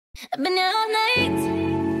I've been here all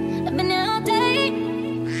night, I've been here all day,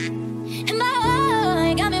 and my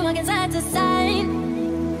heart got me walking side to side.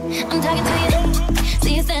 I'm talking to you,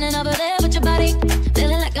 see you standing over there with your body,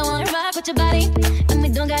 feeling like I wanna rock with your body, and we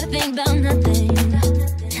don't gotta think about nothing.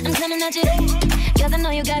 I'm coming at you, cause I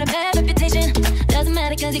know you got a bad reputation. Doesn't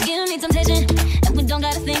matter cause you give me temptation, and we don't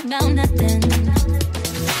gotta think about nothing.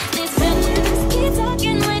 These friends keep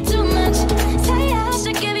talking way too much, say I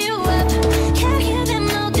should give you up, can't hear them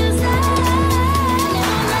no cause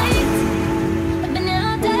I've been here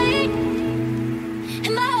all day,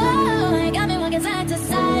 and my heart got me walking side to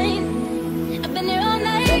side. I've been here all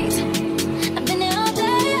night, I've been here all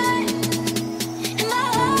day, and my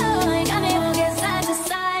heart got me walking side to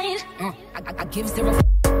side. I give zero.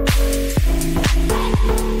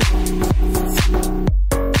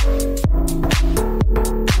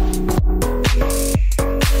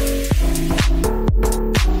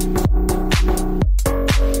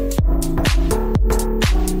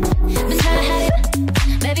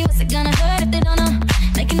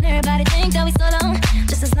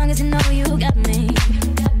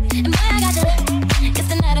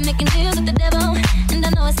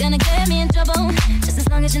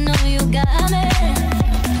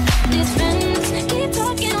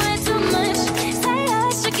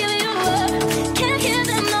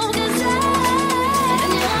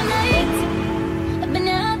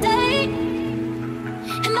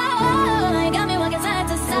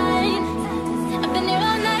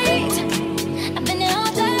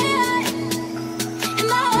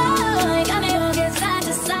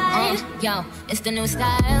 Yo, it's the new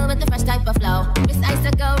style with the fresh type of flow. This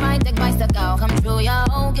icicle, ride the bicycle. Come true, yo,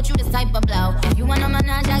 get you this type of blow. If you want a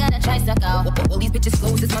menage, I got a tricycle. All these bitches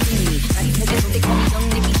close, it's nothing to me. Now these niggas, they call me young,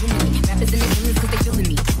 they be doing me. Rappers in the feelings cause they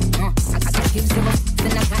feeling me. I give zero,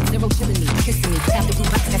 then I got zero killing me. Kissing me, have to do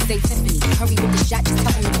rocks that say Tiffany. Hurry with the shot, just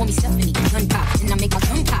tell them to call me Stephanie. Gun pop, and I make my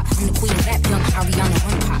gun pop. I'm the queen of rap, young Ariana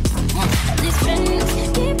Run Pop. These friends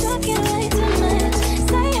keep talking way too much,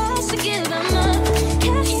 say I should give them up,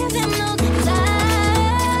 can't hear them no.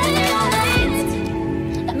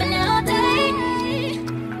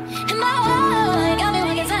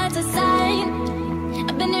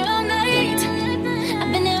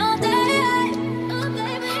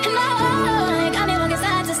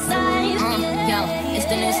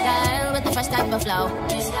 Fresh type of flow,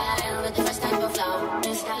 new style with the fresh type of flow,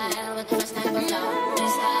 new style with the fresh type of flow, new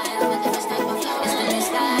style with the fresh type of flow. It's the new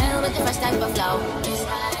style with the fresh type of flow, new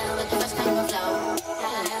style with the fresh type of flow,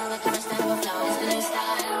 style with the fresh type of flow. It's the new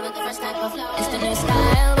style with the fresh type of flow. It's the new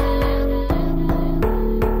style.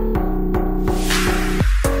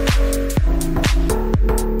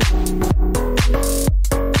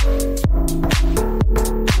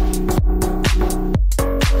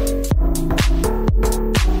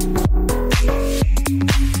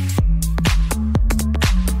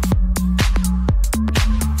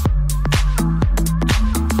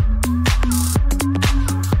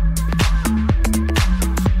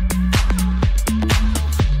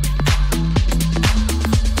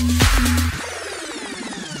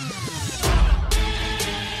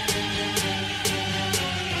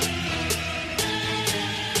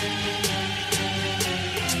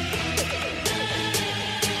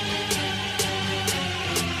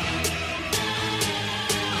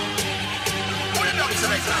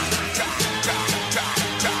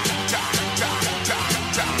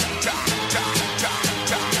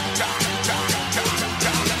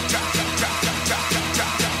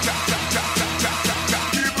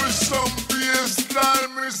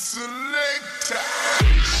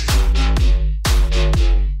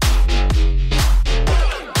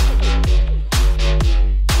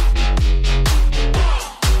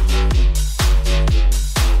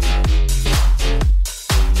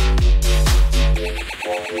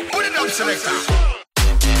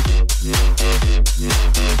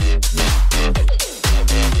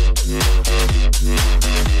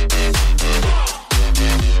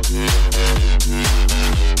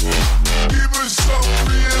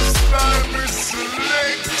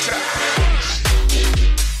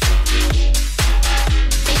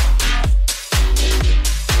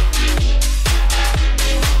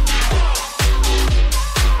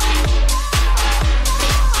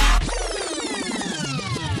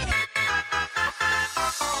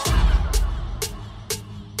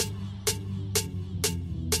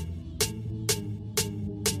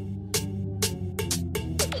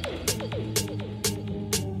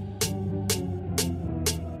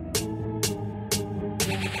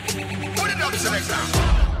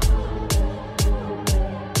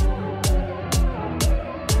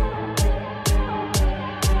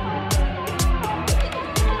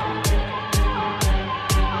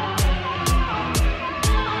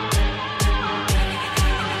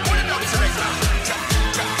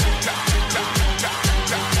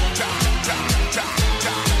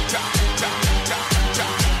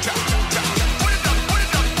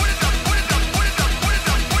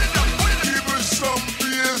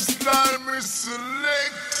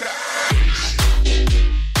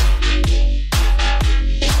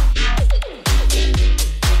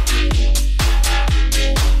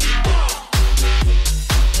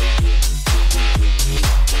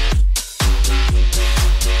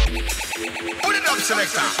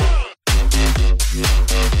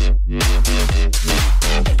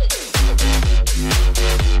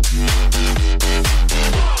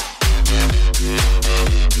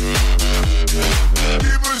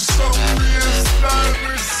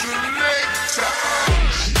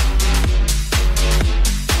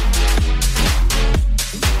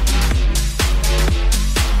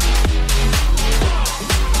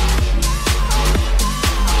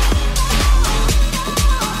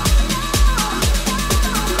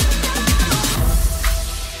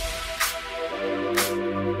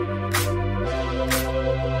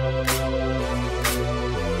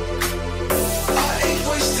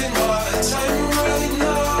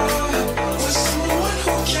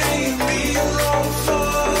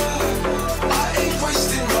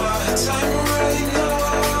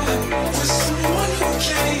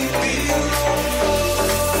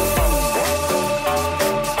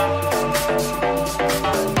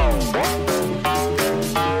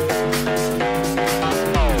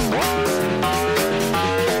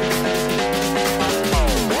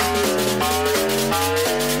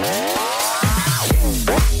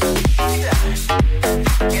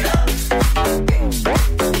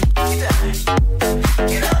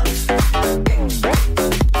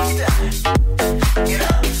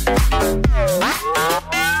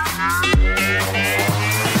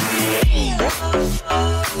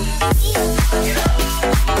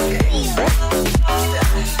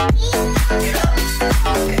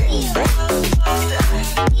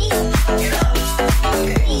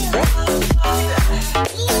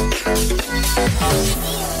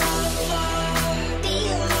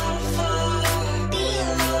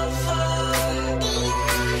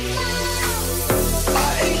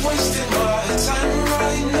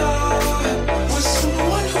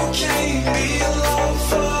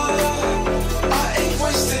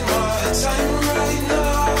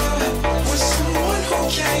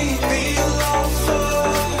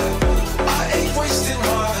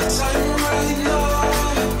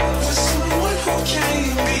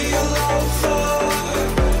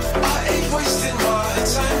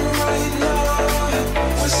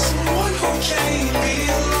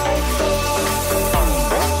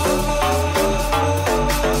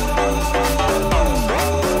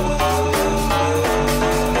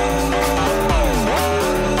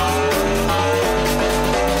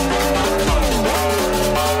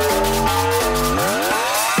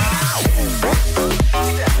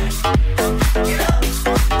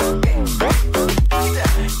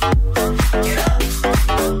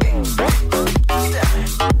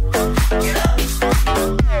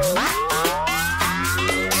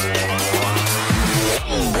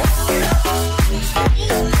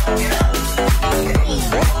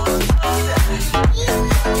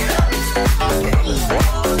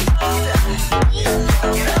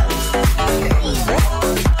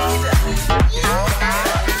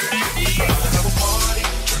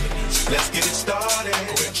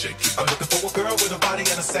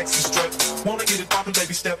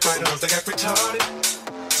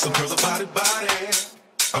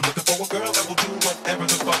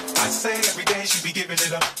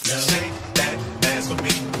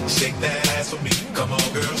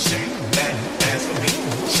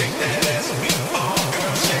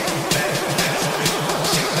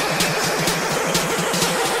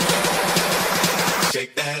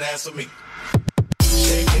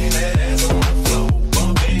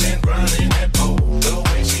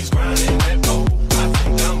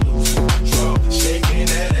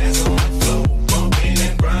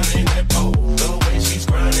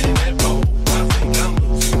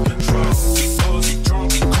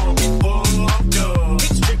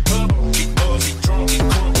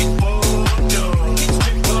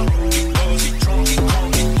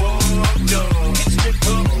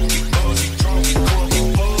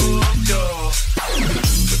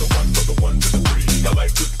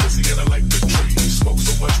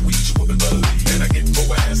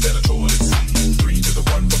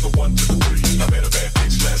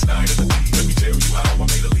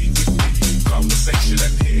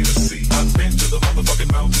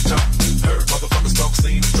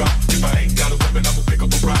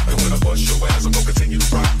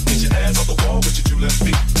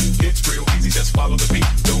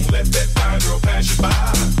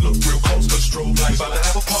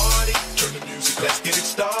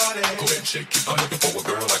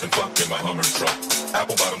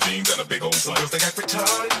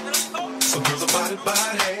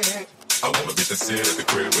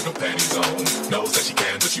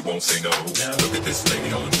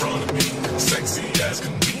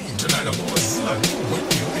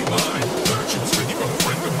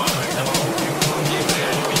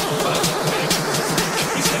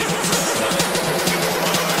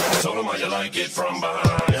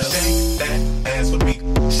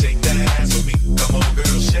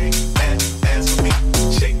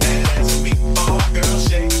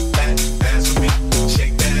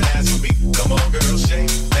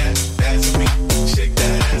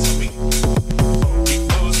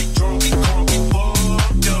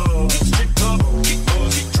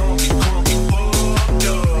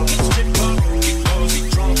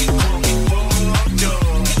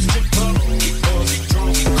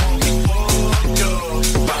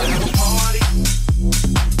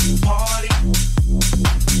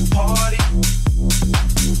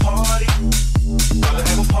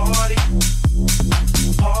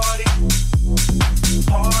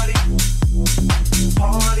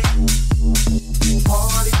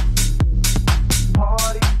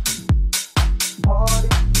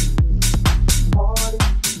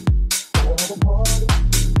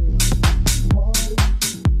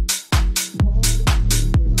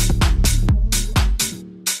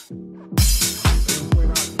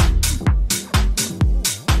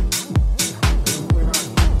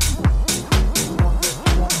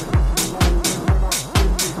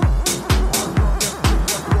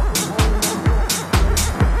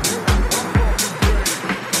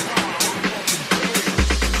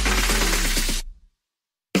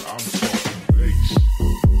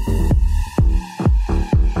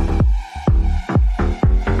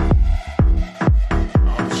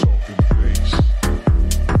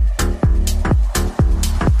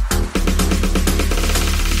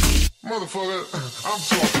 Motherfucker, I'm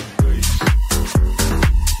talking bass.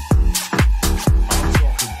 I'm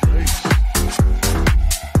talking bass.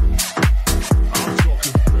 I'm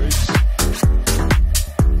talking bass.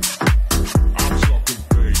 I'm talking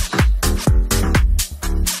bass.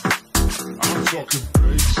 I'm talking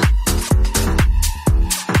bass.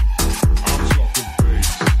 I'm talking bass.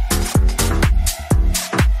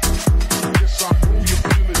 Yes, I know you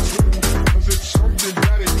feel it too, 'cause it's something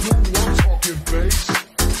that it do. I'm talking bass.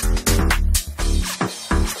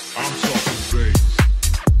 I'm talking bass.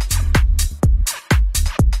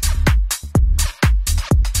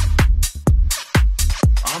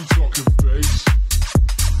 I'm talking bass.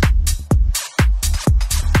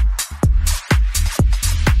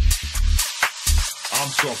 I'm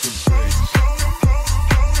talking bass.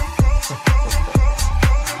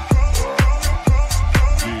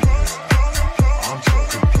 Yeah, I'm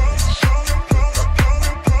talking bass. Yeah,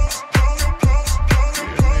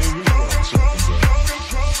 you know what I'm talking about.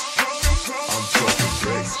 I'm talking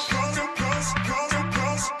bass.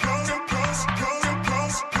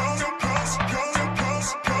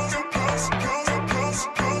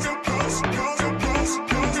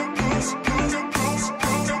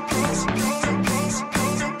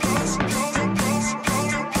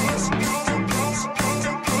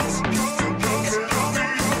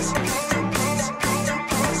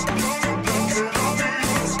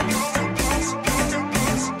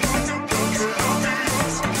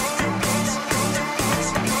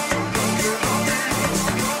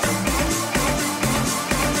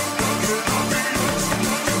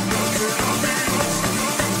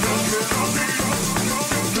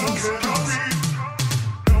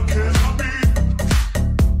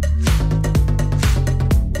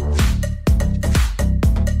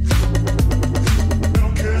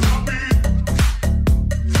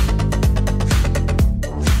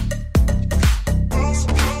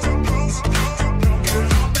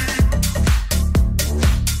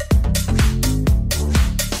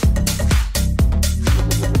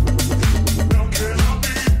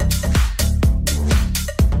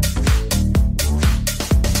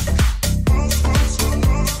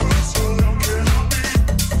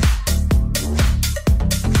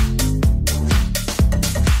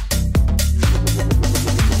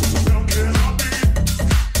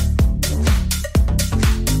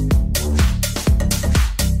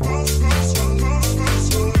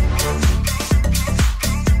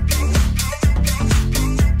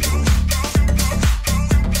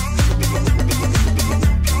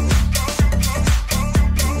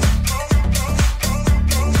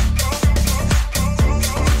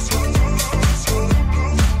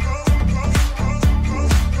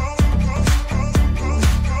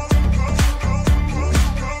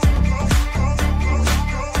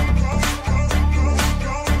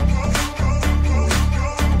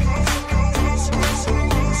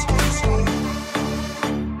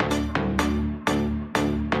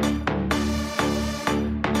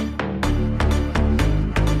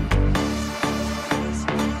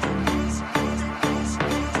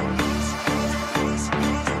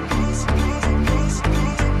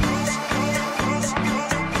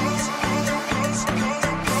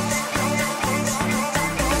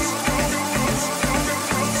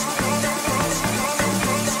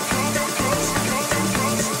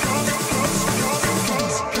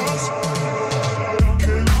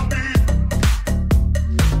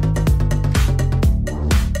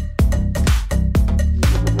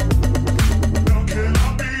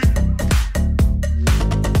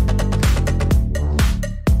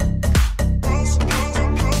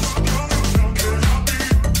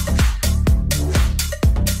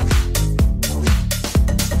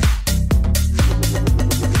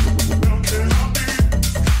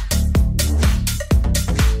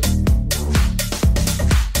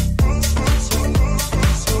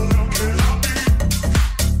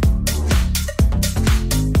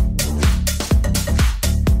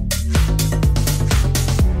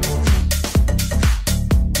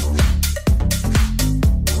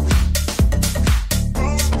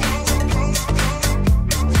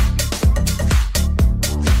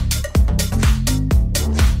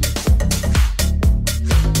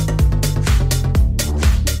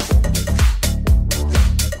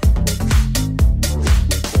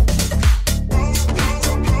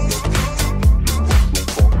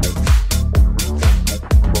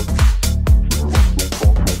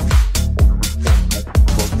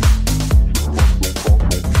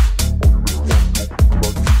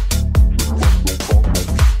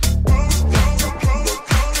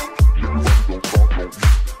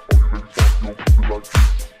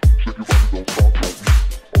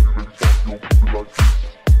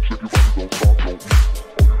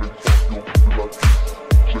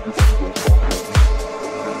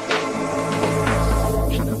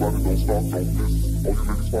 don't miss. All you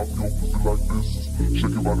ladies pop your pussy like this.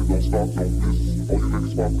 Shake your body, don't stop, don't miss. All you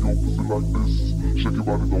ladies pop your pussy like this. Shake your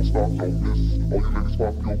body, don't stop, don't miss. All you ladies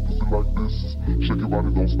pop your pussy like this. Shake your body,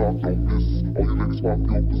 don't stop, don't miss. All you ladies pop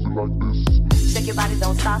your pussy like this. Shake your body,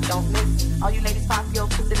 don't stop, don't miss. All you ladies pop your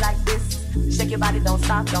pussy like this. Shake your body, don't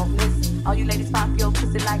stop, don't miss. All you ladies pop your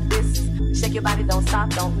pussy like this. Shake your body, don't stop,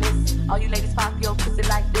 don't miss. All you ladies pop your pussy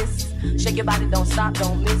like this. Shake your body, don't stop,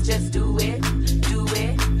 don't miss. Just do it, do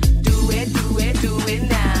it, do it, do it, do it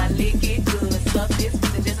now. Lick it good, suck this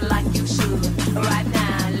pussy just like you should. Right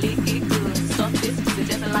now, lick it good, suck this pussy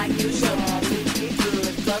just like you should. Lick it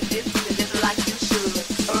good, suck this pussy just like you should.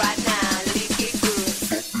 Right now, lick it good.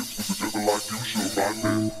 Suck this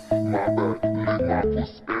pussy just like you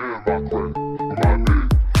should.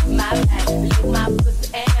 My back, lick my pussy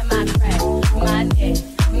and my crack. My neck,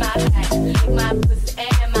 my back, lick my pussy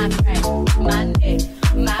and my crack. My neck,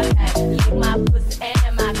 my back, lick my pussy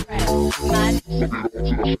and my crack. My neck, my back,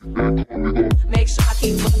 lick my pussy and my crack. Make sure I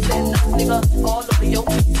keep bustin' up, nigga, all over your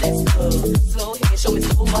piece and stuff. Slow head, show me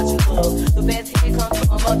so much love. The best head comes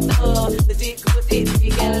from a thug. The dick good, it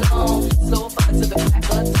big and long. Slow fuckin' to the crack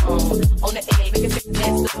of tongue. On the egg, make it fit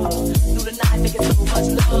that stuff. Through the night, make it so much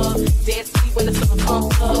love. Dead sweet when the sun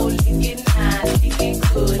comes up. Lick it nice, lick it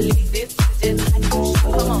good. Lick this just like you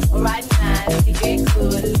should. Come on, right now, lick it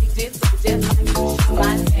good. Lick this just like you should.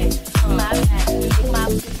 My neck, my back, lick my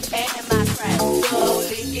pussy and my crack. So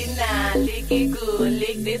lick it now, lick it good.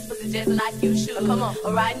 Lick this pussy just like you should. Come on,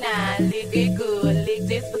 right now, lick it good. Lick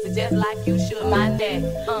this pussy just like you should. My neck,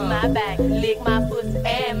 my back, lick my pussy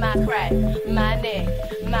and my crack. My neck,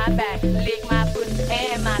 my back, lick my pussy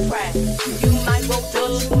and my crack. You might roll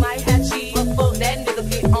drugs, you might have cheese, but fuck that nigga,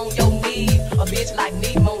 get on your knees. A bitch like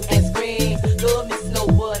me moan and scream. Little miss know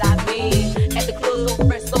what I mean. At the club, so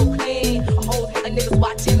fresh, so clean. A whole head of niggas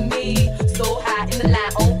watching me. So high in the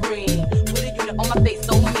line on green. With a unit on my face,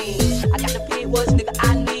 so mean. I got the pig was nigga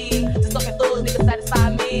I need. To suck and thug, nigga satisfy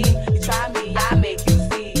me. You try me, I make you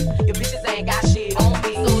see. Your bitches ain't got shit on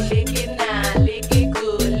me. So lick it now, lick it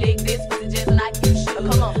good. Lick this pussy just like you should.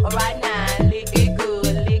 Come on, right now, lick it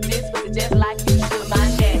good. Lick this pussy just like you should. My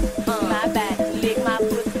neck, my back, lick my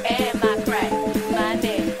pussy and my crack. My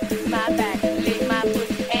neck, my back, lick my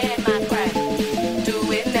pussy and my crack. Do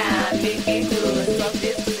it now, lick it good. Suck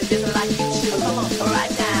this pussy just like you should. Come on,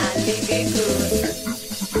 right now, lick it good.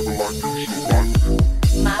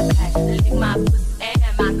 My back, lick my pussy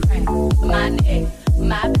and my crack. My neck,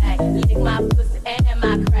 my back, lick my pussy and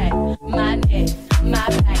my crack. My neck, my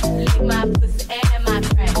back, lick my pussy and my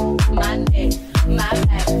crack. My neck, my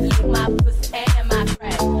back, lick my pussy and my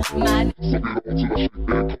crack. My neck.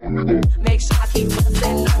 Make sure I keep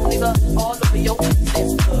bustin' up, nigga, all over your piece and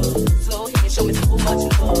stuff. Slow head, show me so much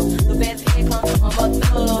love. The best head comes from a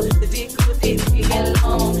thug. The dick good, it big and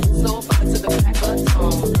long. Slow fuckin' to the crack of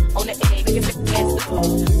tongue. On the egg, make it fit that stuff.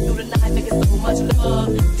 Through the night, make it so much love.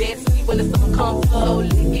 Dead sweet when the sun comes up. So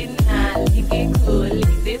lick it now, lick it good.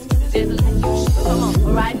 Lick this just like you should. Come on,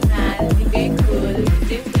 right now, lick it good.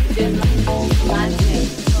 Lick this just like you should. My neck,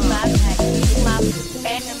 my back, lick my pussy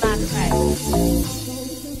and my crack.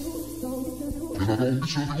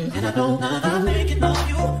 And I don't think it of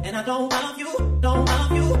you, and I don't love you, don't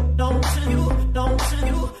love you, don't listen you, don't listen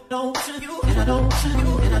you, don't listen you, and I don't listen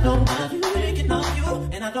you, and I don't love you, thinking of you,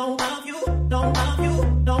 and I don't love you, don't love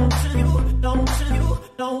you, don't listen you, don't listen you,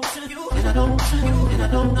 don't listen you, and I don't listen you, and I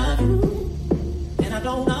don't love you, and I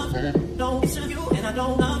don't love you, don't listen you, and I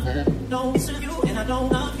don't love you, don't listen you, and I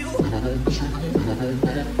don't love you, and I don't love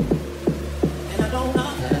you, and I don't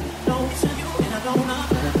love you, don't listen you, and I don't love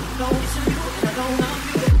you, don't listen you, and I don't love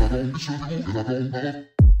you.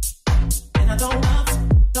 And I don't love